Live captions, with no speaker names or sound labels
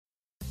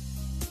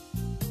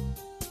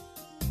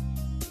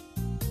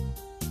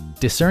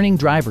Discerning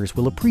drivers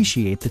will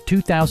appreciate the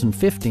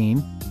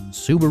 2015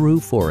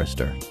 Subaru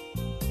Forester.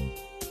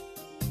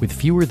 With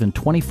fewer than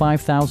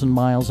 25,000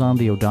 miles on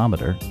the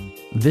odometer,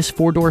 this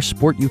four-door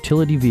sport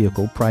utility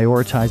vehicle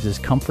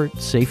prioritizes comfort,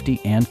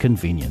 safety, and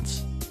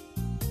convenience.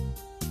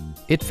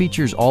 It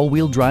features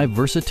all-wheel drive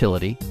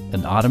versatility,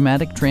 an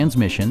automatic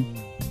transmission,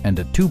 and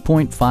a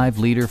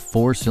 2.5-liter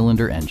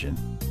four-cylinder engine.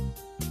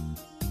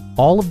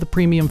 All of the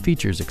premium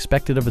features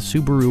expected of a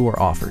Subaru are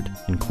offered,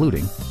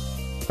 including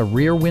a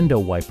rear window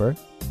wiper,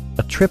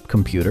 a trip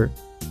computer,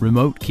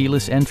 remote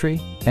keyless entry,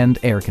 and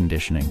air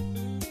conditioning.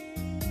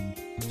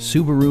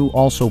 Subaru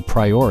also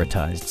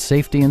prioritized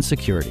safety and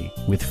security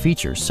with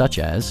features such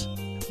as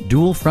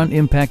dual front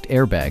impact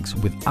airbags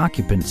with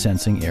occupant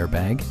sensing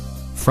airbag,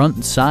 front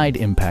and side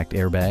impact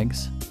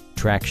airbags,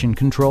 traction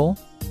control,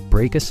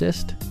 brake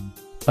assist,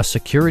 a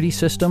security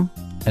system,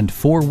 and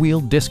four-wheel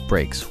disc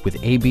brakes with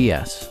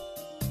ABS.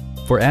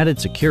 For added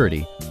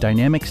security,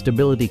 dynamic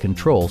stability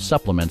control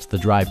supplements the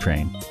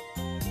drivetrain.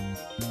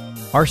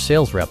 Our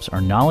sales reps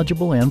are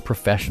knowledgeable and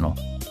professional.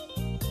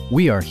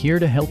 We are here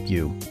to help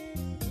you.